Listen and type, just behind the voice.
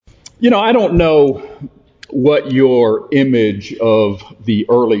I don't know what your image of the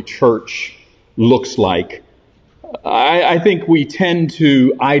early church looks like. I think we tend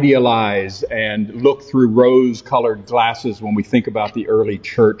to idealize and look through rose-colored glasses when we think about the early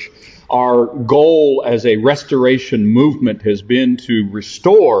church. Our goal as a restoration movement has been to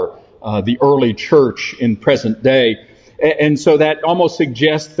restore the early church in present day. And so that almost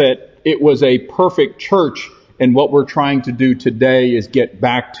suggests that it was a perfect church, and what we're trying to do today is get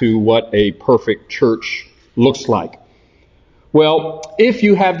back to what a perfect church looks like. Well, if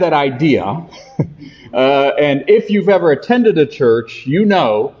you have that idea, and if you've ever attended a church, you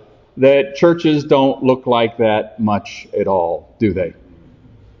know that churches don't look like that much at all, do they?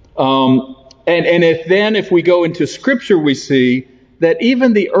 If we go into Scripture, we see that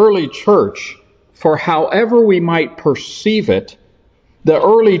even the early church, for however we might perceive it, the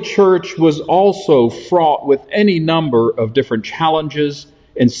early church was also fraught with any number of different challenges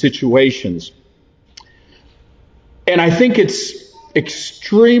and situations. And I think it's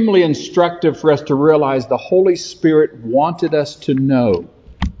extremely instructive for us to realize the Holy Spirit wanted us to know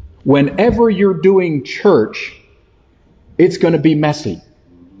whenever you're doing church, it's going to be messy.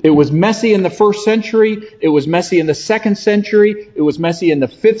 It was messy in the first century. It was messy in the second century. It was messy in the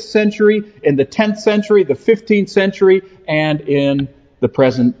 5th century, in the 10th century, the 15th century, and in the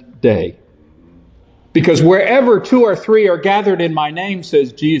present day. Because wherever 2 or 3 are gathered in my name,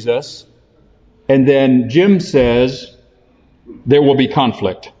 says Jesus, and then Jim says, there will be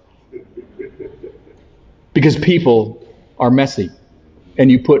conflict. Because people are messy.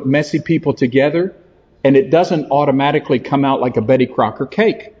 And you put messy people together, and it doesn't automatically come out like a Betty Crocker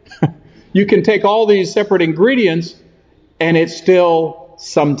cake. You can take all these separate ingredients, and it still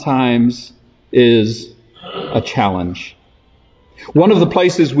sometimes is a challenge. One of the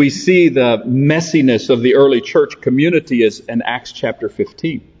places we see the messiness of the early church community is in Acts chapter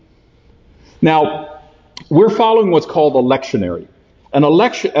 15. Now, we're following what's called a lectionary. A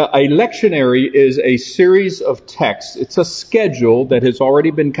lectionary is a series of texts. It's a schedule that has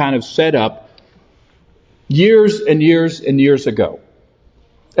already been kind of set up years and years and years ago.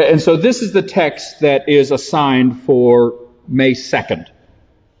 And so this is the text that is assigned for May 2nd.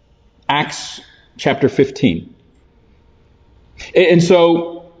 Acts chapter 15. And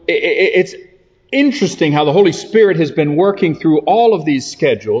so it's interesting how the Holy Spirit has been working through all of these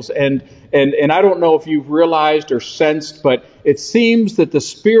schedules. And I don't know if you've realized or sensed, but it seems that the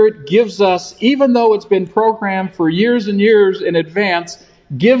Spirit gives us, even though it's been programmed for years and years in advance,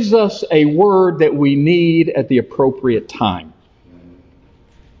 gives us a word that we need at the appropriate time.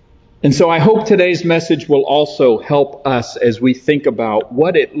 And so I hope today's message will also help us as we think about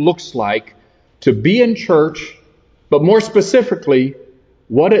what it looks like to be in church, but more specifically,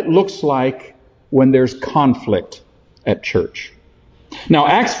 what it looks like when there's conflict at church. Now,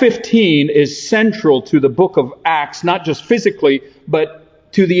 Acts 15 is central to the book of Acts, not just physically,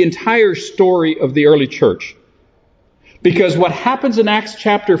 but to the entire story of the early church. Because what happens in Acts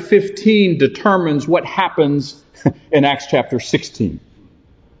chapter 15 determines what happens in Acts chapter 16.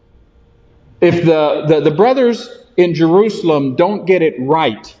 If the brothers in Jerusalem don't get it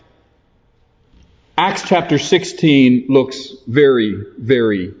right, Acts chapter 16 looks very,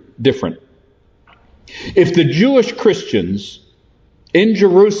 very different. If the Jewish Christians in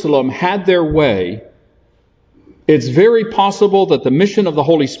Jerusalem had their way, it's very possible that the mission of the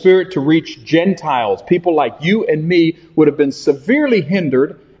Holy Spirit to reach Gentiles, people like you and me, would have been severely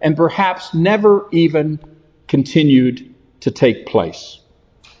hindered and perhaps never even continued to take place.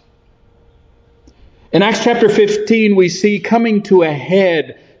 In Acts chapter 15, we see coming to a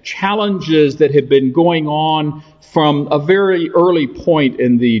head challenges that have been going on from a very early point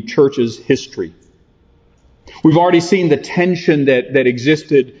in the church's history. We've already seen the tension that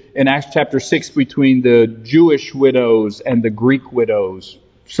existed in Acts chapter 6 between the Jewish widows and the Greek widows.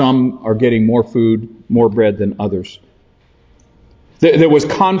 Some are getting more food, more bread than others. There was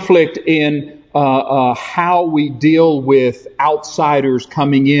conflict in how we deal with outsiders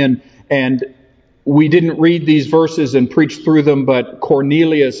coming in. And we didn't read these verses and preach through them, but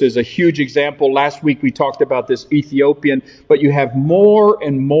Cornelius is a huge example. Last week we talked about this Ethiopian, but you have more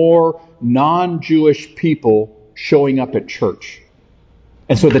and more non-Jewish people showing up at church.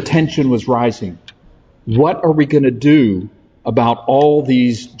 And so the tension was rising. What are we going to do about all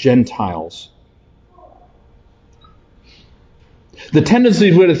these Gentiles? The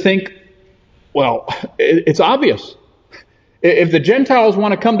tendency would to think, well, it's obvious. If the Gentiles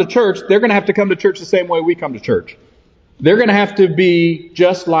want to come to church, they're going to have to come to church the same way we come to church. They're going to have to be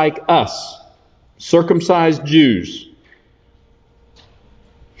just like us, circumcised Jews.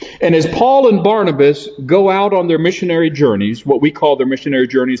 And as Paul and Barnabas go out on their missionary journeys, what we call their missionary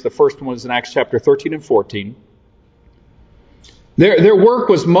journeys, the first one is in Acts chapter 13 and 14, their work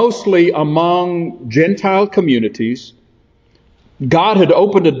was mostly among Gentile communities. God had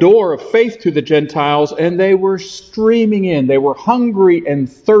opened a door of faith to the Gentiles, and they were streaming in. They were hungry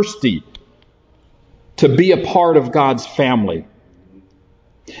and thirsty to be a part of God's family.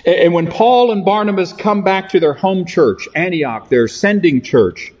 And when Paul and Barnabas come back to their home church, Antioch, their sending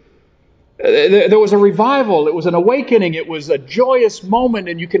church, there was a revival. It was an awakening. It was a joyous moment,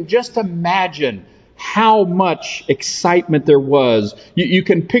 and you can just imagine how much excitement there was. You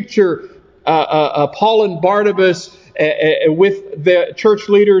can picture Paul and Barnabas with the church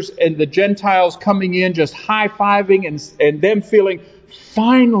leaders and the Gentiles coming in, just high-fiving and them feeling,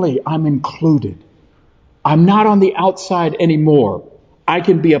 finally, I'm included. I'm not on the outside anymore. I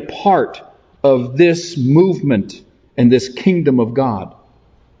can be a part of this movement and this kingdom of God.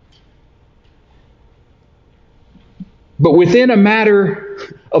 But within a matter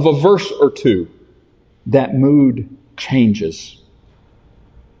of a verse or two, that mood changes.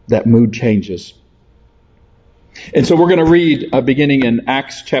 That mood changes. And so we're going to read beginning in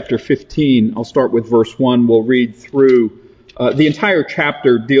Acts chapter 15. I'll start with verse 1. We'll read through. The entire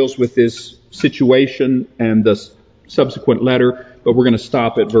chapter deals with this situation and the subsequent letter, but we're going to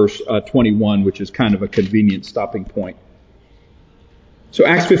stop at verse 21, which is kind of a convenient stopping point. So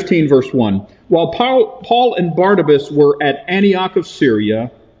Acts 15, verse 1. While Paul and Barnabas were at Antioch of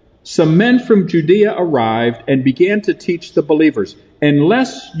Syria, some men from Judea arrived and began to teach the believers,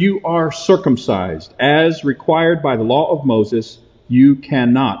 unless you are circumcised, as required by the law of Moses, you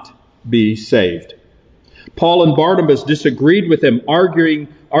cannot be saved. Paul and Barnabas disagreed with them, arguing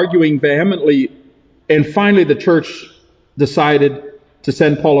vehemently, and finally the church decided to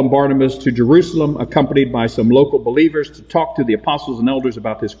send Paul and Barnabas to Jerusalem, accompanied by some local believers, to talk to the apostles and elders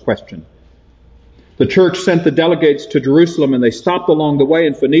about this question. The church sent the delegates to Jerusalem, and they stopped along the way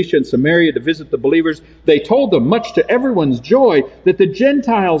in Phoenicia and Samaria to visit the believers. They told them, much to everyone's joy, that the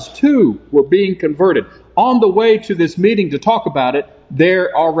Gentiles too were being converted. On the way to this meeting to talk about it,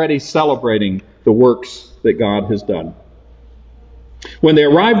 they're already celebrating the works that God has done. When they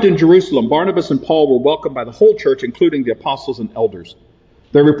arrived in Jerusalem, Barnabas and Paul were welcomed by the whole church, including the apostles and elders.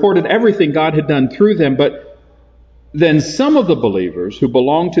 They reported everything God had done through them, but then some of the believers who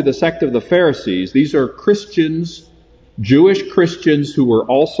belonged to the sect of the Pharisees, these are Christians, Jewish Christians who were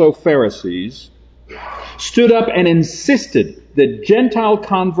also Pharisees, stood up and insisted that Gentile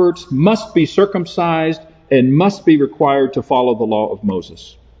converts must be circumcised and must be required to follow the law of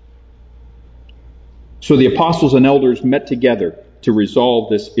Moses. So the apostles and elders met together to resolve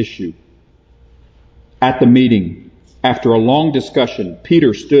this issue. At the meeting, after a long discussion,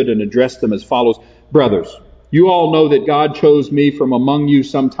 Peter stood and addressed them as follows: Brothers, you all know that God chose me from among you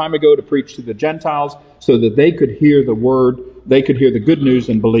some time ago to preach to the Gentiles so that they could hear the word, they could hear the good news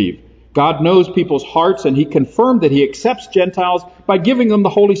and believe. God knows people's hearts, and He confirmed that He accepts Gentiles by giving them the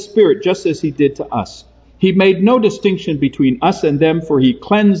Holy Spirit, just as He did to us. He made no distinction between us and them, for He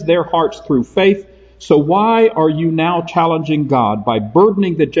cleansed their hearts through faith. So why are you now challenging God by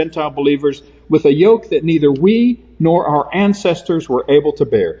burdening the Gentile believers with a yoke that neither we nor our ancestors were able to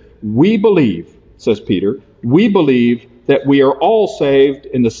bear? We believe, says Peter, we believe that we are all saved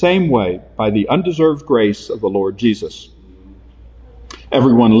in the same way by the undeserved grace of the Lord Jesus.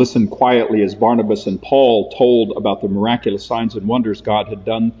 Everyone listened quietly as Barnabas and Paul told about the miraculous signs and wonders God had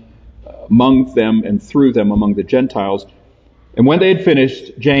done among them and through them among the Gentiles. And when they had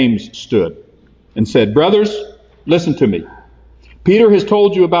finished, James stood and said, Brothers, listen to me. Peter has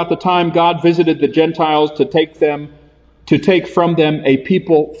told you about the time God visited the Gentiles to take from them a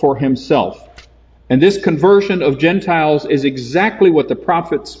people for Himself. And this conversion of Gentiles is exactly what the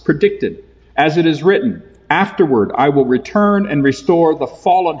prophets predicted. As it is written, afterward I will return and restore the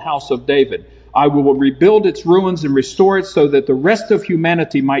fallen house of David. I will rebuild its ruins and restore it so that the rest of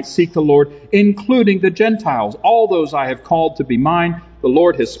humanity might seek the Lord, including the Gentiles, all those I have called to be mine. The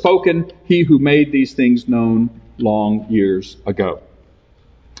Lord has spoken, He who made these things known long years ago.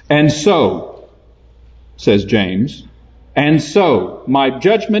 And so, says James, and so my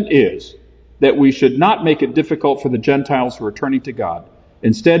judgment is that we should not make it difficult for the Gentiles who are turning to God.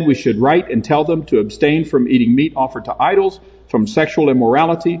 Instead, we should write and tell them to abstain from eating meat offered to idols, from sexual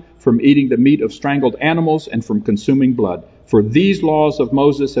immorality, from eating the meat of strangled animals, and from consuming blood. For these laws of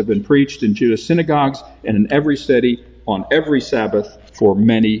Moses have been preached in Jewish synagogues and in every city on every Sabbath for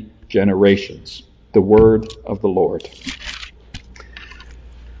many generations. The word of the Lord.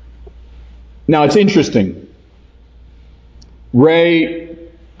 Now, it's interesting. Ray,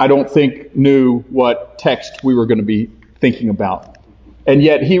 I don't think, knew what text we were going to be thinking about. And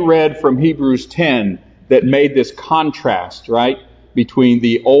yet he read from Hebrews 10 that made this contrast, right, between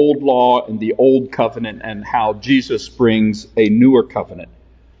the old law and the old covenant and how Jesus brings a newer covenant.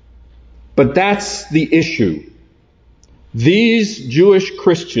 But that's the issue. These Jewish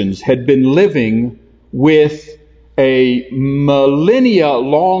Christians had been living with a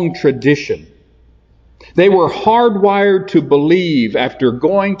millennia-long tradition. They were hardwired to believe, after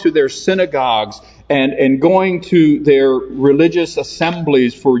going to their synagogues and going to their religious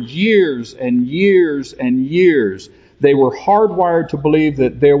assemblies for years and years and years, they were hardwired to believe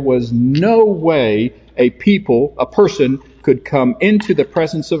that there was no way a person could come into the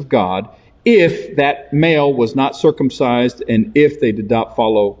presence of God if that male was not circumcised and if they did not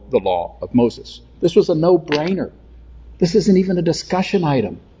follow the law of Moses. This was a no-brainer. This isn't even a discussion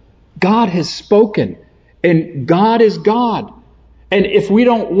item. God has spoken, and God is God. And if we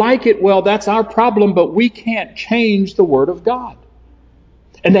don't like it, well, that's our problem, but we can't change the Word of God.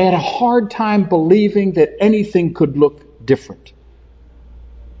 And they had a hard time believing that anything could look different.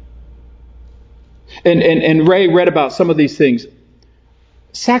 And Ray read about some of these things.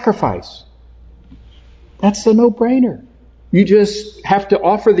 Sacrifice. That's a no-brainer. You just have to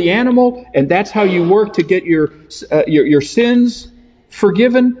offer the animal, and that's how you work to get your sins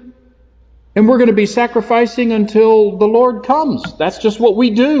forgiven. And we're going to be sacrificing until the Lord comes. That's just what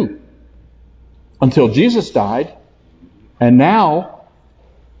we do. Until Jesus died, and now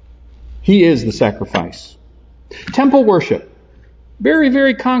He is the sacrifice. Temple worship. Very,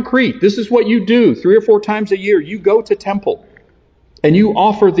 very concrete. This is what you do 3 or 4 times a year. You go to temple, and you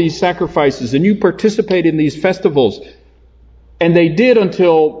offer these sacrifices, and you participate in these festivals. And they did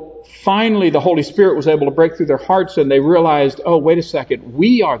until finally the Holy Spirit was able to break through their hearts, and they realized, oh, wait a second,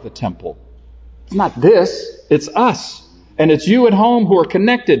 we are the temple. It's not this, it's us. And it's you at home who are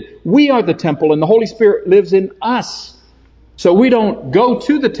connected. We are the temple, and the Holy Spirit lives in us. So we don't go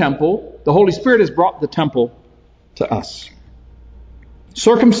to the temple. The Holy Spirit has brought the temple to us.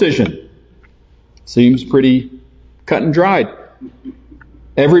 Circumcision. Seems pretty cut and dried.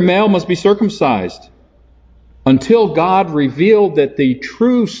 Every male must be circumcised until God revealed that the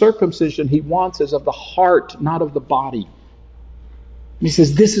true circumcision He wants is of the heart, not of the body. He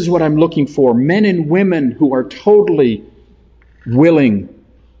says, this is what I'm looking for. Men and women who are totally willing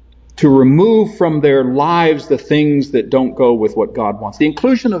to remove from their lives the things that don't go with what God wants. The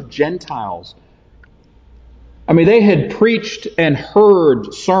inclusion of Gentiles. I mean, they had preached and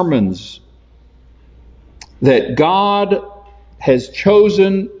heard sermons that God has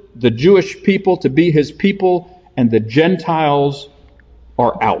chosen the Jewish people to be His people, and the Gentiles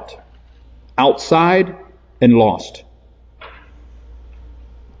are outside and lost.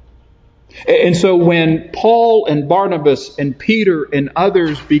 And so when Paul and Barnabas and Peter and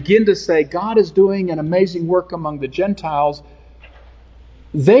others begin to say God is doing an amazing work among the Gentiles,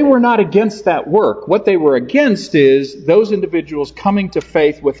 they were not against that work. What they were against is those individuals coming to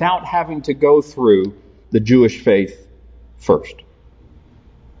faith without having to go through the Jewish faith first.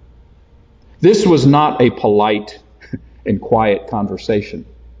 This was not a polite and quiet conversation.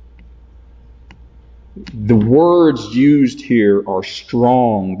 The words used here are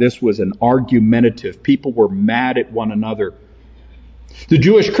strong. This was an argumentative. People were mad at one another. The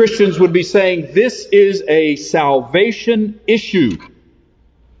Jewish Christians would be saying, this is a salvation issue.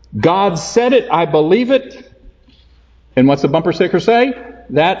 God said it, I believe it. And what's the bumper sticker say?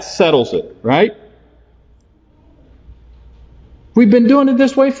 That settles it, right? We've been doing it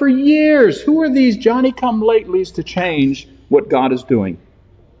this way for years. Who are these Johnny-come-latelys to change what God is doing?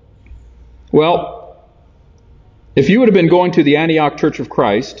 Well, if you would have been going to the Antioch Church of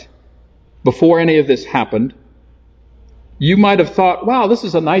Christ before any of this happened, you might have thought, wow, this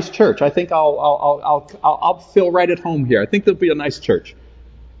is a nice church. I think I'll feel right at home here. I think there'll be a nice church.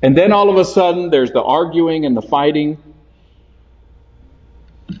 And then all of a sudden, there's the arguing and the fighting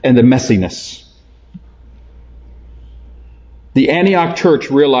and the messiness. The Antioch church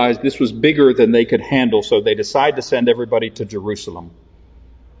realized this was bigger than they could handle, so they decided to send everybody to Jerusalem.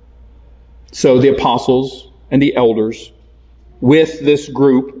 So the apostles and the elders with this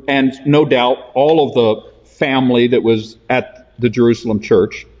group, and no doubt all of the family that was at the Jerusalem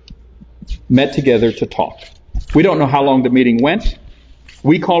church, met together to talk. We don't know how long the meeting went.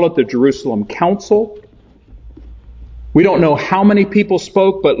 We call it the Jerusalem Council. We don't know how many people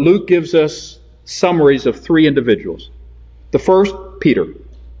spoke, but Luke gives us summaries of 3 individuals. The first, Peter.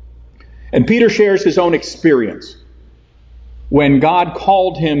 And Peter shares his own experience when God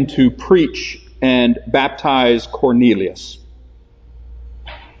called him to preach and baptize Cornelius.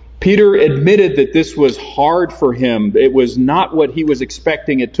 Peter admitted that this was hard for him. It was not what he was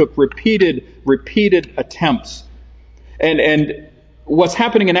expecting. It took repeated attempts. And what's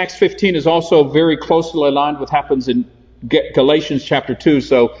happening in Acts 15 is also very closely aligned with what happens in Galatians chapter 2,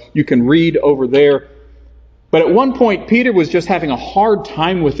 so you can read over there. But at one point, Peter was just having a hard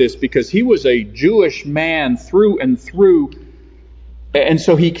time with this because he was a Jewish man through and through. And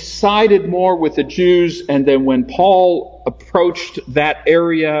so he sided more with the Jews. And then when Paul approached that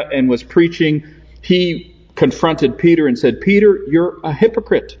area and was preaching, he confronted Peter and said, "Peter, you're a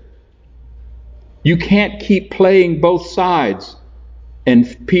hypocrite. You can't keep playing both sides."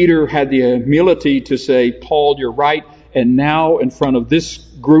 And Peter had the humility to say, "Paul, you're right." And now in front of this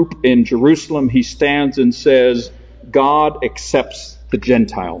group in Jerusalem, he stands and says, God accepts the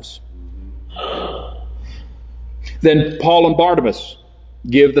Gentiles. Then Paul and Barnabas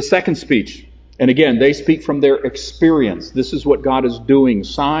give the second speech. And again, they speak from their experience. This is what God is doing,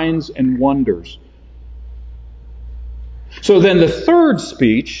 signs and wonders. So then the third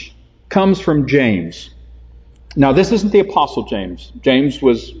speech comes from James. Now, this isn't the Apostle James. James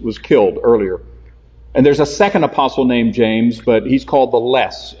was killed earlier. And there's a second apostle named James, but he's called the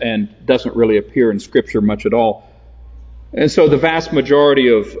Less and doesn't really appear in Scripture much at all. And so the vast majority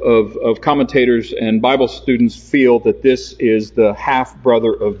of commentators and Bible students feel that this is the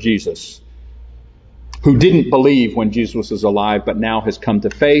half-brother of Jesus, who didn't believe when Jesus was alive, but now has come to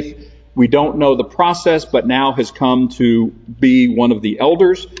faith. We don't know the process, but now has come to be one of the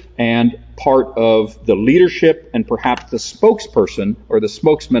elders and part of the leadership and perhaps the spokesperson or the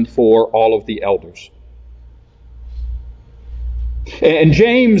spokesman for all of the elders. And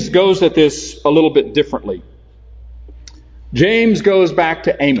James goes at this a little bit differently. James goes back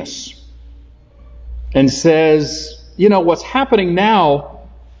to Amos and says, you know, what's happening now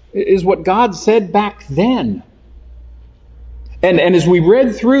is what God said back then. And as we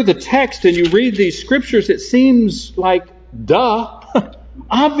read through the text and you read these scriptures, it seems like, duh,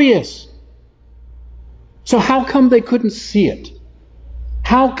 obvious. So how come they couldn't see it?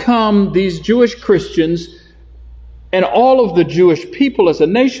 How come these Jewish Christians and all of the Jewish people as a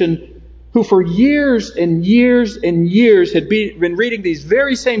nation, who for years and years and years had been reading these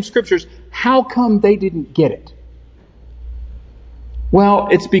very same scriptures, how come they didn't get it? Well,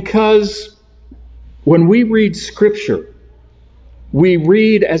 it's because when we read Scripture, we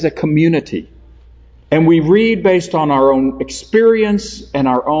read as a community. And we read based on our own experience and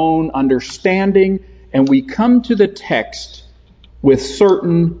our own understanding. And we come to the text with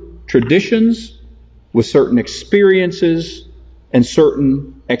certain traditions, with certain experiences, and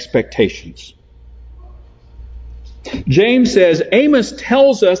certain expectations. James says, Amos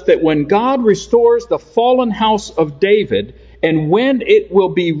tells us that when God restores the fallen house of David, and when it will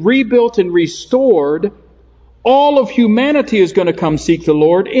be rebuilt and restored, all of humanity is going to come seek the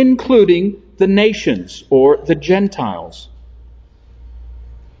Lord, including the nations or the Gentiles.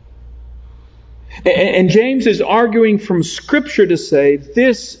 And James is arguing from Scripture to say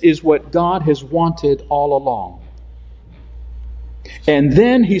this is what God has wanted all along. And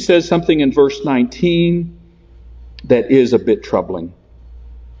then he says something in verse 19 that is a bit troubling,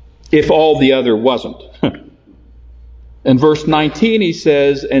 if all the other wasn't. In verse 19 he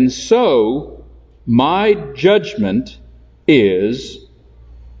says, and so my judgment is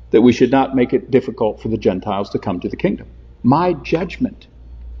that we should not make it difficult for the Gentiles to come to the kingdom. My judgment.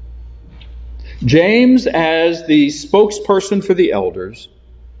 James, as the spokesperson for the elders,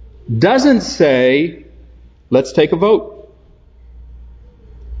 doesn't say, let's take a vote.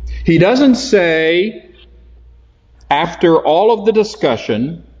 He doesn't say, after all of the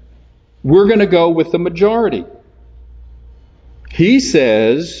discussion, we're going to go with the majority. He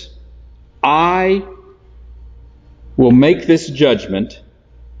says, I will make this judgment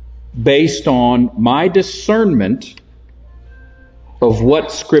based on my discernment of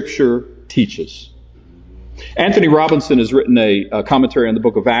what Scripture teaches. Anthony Robinson has written a commentary on the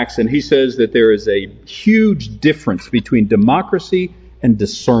book of Acts, and he says that there is a huge difference between democracy and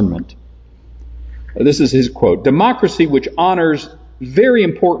discernment. This is his quote. Democracy, which honors very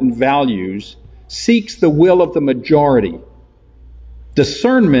important values, seeks the will of the majority.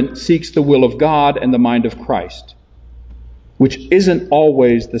 Discernment seeks the will of God and the mind of Christ, which isn't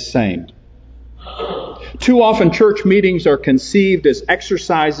always the same. Too often church meetings are conceived as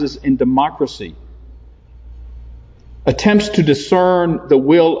exercises in democracy, attempts to discern the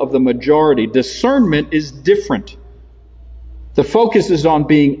will of the majority. Discernment is different. The focus is on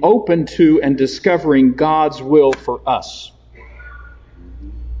being open to and discovering God's will for us.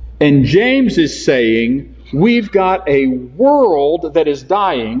 And James is saying, we've got a world that is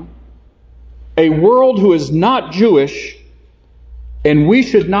dying, a world who is not Jewish, and we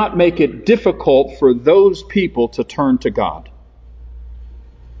should not make it difficult for those people to turn to God.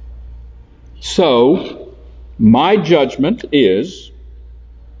 So, my judgment is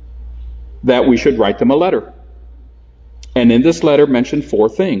that we should write them a letter. And in this letter mentioned 4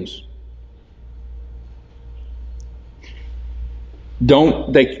 things.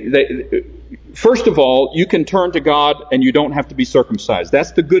 First of all, you can turn to God and you don't have to be circumcised.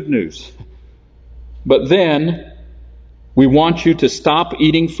 That's the good news. But then we want you to stop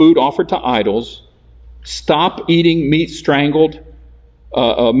eating food offered to idols, stop eating meat strangled,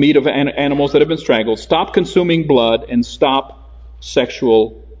 meat of animals that have been strangled, stop consuming blood, and stop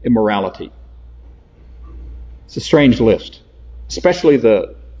sexual immorality. It's a strange list, especially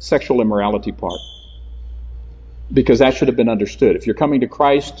the sexual immorality part, because that should have been understood. If you're coming to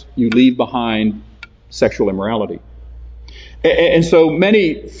Christ, you leave behind sexual immorality. And so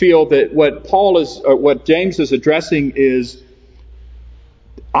many feel that what James is addressing is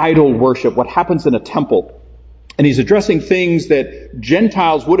idol worship, what happens in a temple. And he's addressing things that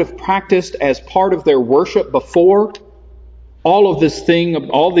Gentiles would have practiced as part of their worship before. All these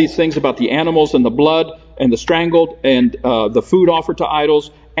things about the animals and the blood and the strangled and the food offered to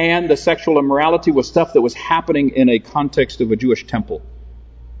idols and the sexual immorality was stuff that was happening in a context of a Jewish temple.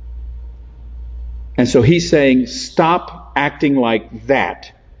 And so he's saying, stop acting like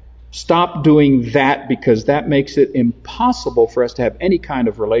that. Stop doing that, because that makes it impossible for us to have any kind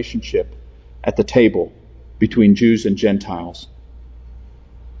of relationship at the table between Jews and Gentiles.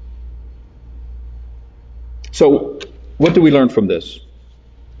 So, what do we learn from this?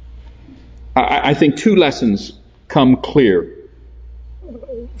 I think 2 lessons come clear.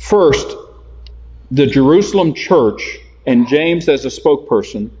 First, the Jerusalem church, and James as a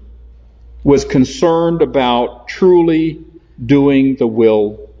spokesperson, was concerned about truly doing the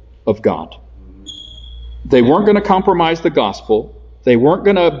will of God. They weren't going to compromise the gospel. They weren't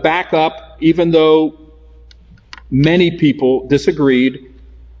going to back up, even though many people disagreed.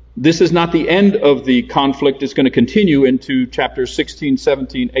 This is not the end of the conflict. It's going to continue into chapters 16,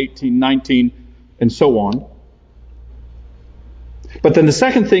 17, 18, 19, and so on. But then the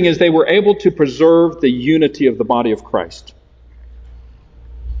second thing is they were able to preserve the unity of the body of Christ.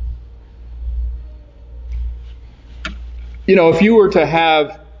 You know, if you were to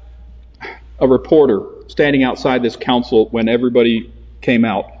have a reporter standing outside this council when everybody came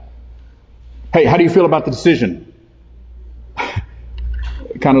out, hey, how do you feel about the decision?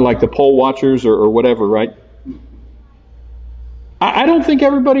 Kind of like the poll watchers or whatever, right? I don't think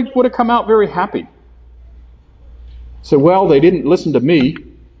everybody would have come out very happy. So, well, they didn't listen to me.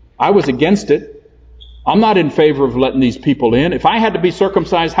 I was against it. I'm not in favor of letting these people in. If I had to be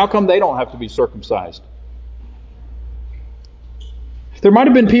circumcised, how come they don't have to be circumcised? There might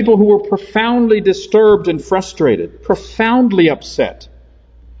have been people who were profoundly disturbed and frustrated, profoundly upset.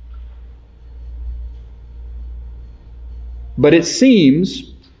 But it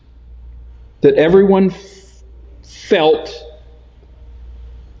seems that everyone felt,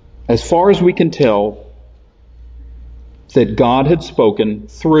 as far as we can tell, that God had spoken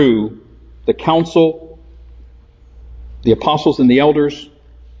through the council, the apostles and the elders,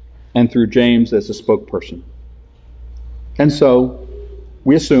 and through James as a spokesperson. And so,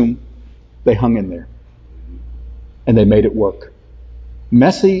 we assume they hung in there. And they made it work.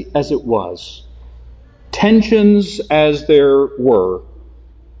 Messy as it was, tensions as there were,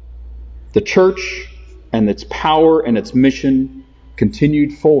 the church and its power and its mission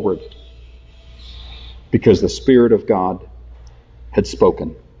continued forward because the Spirit of God had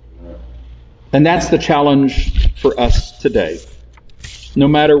spoken. And that's the challenge for us today. No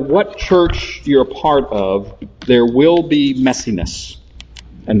matter what church you're a part of, there will be messiness.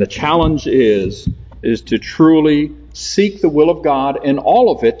 And the challenge is to truly seek the will of God in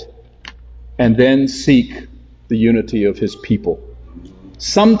all of it, and then seek the unity of His people.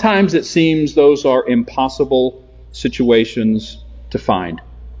 Sometimes it seems those are impossible situations to find.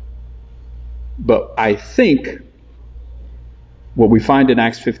 But I think what we find in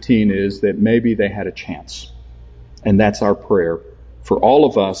Acts 15 is that maybe they had a chance. And that's our prayer for all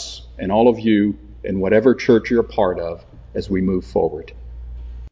of us and all of you in whatever church you're a part of as we move forward.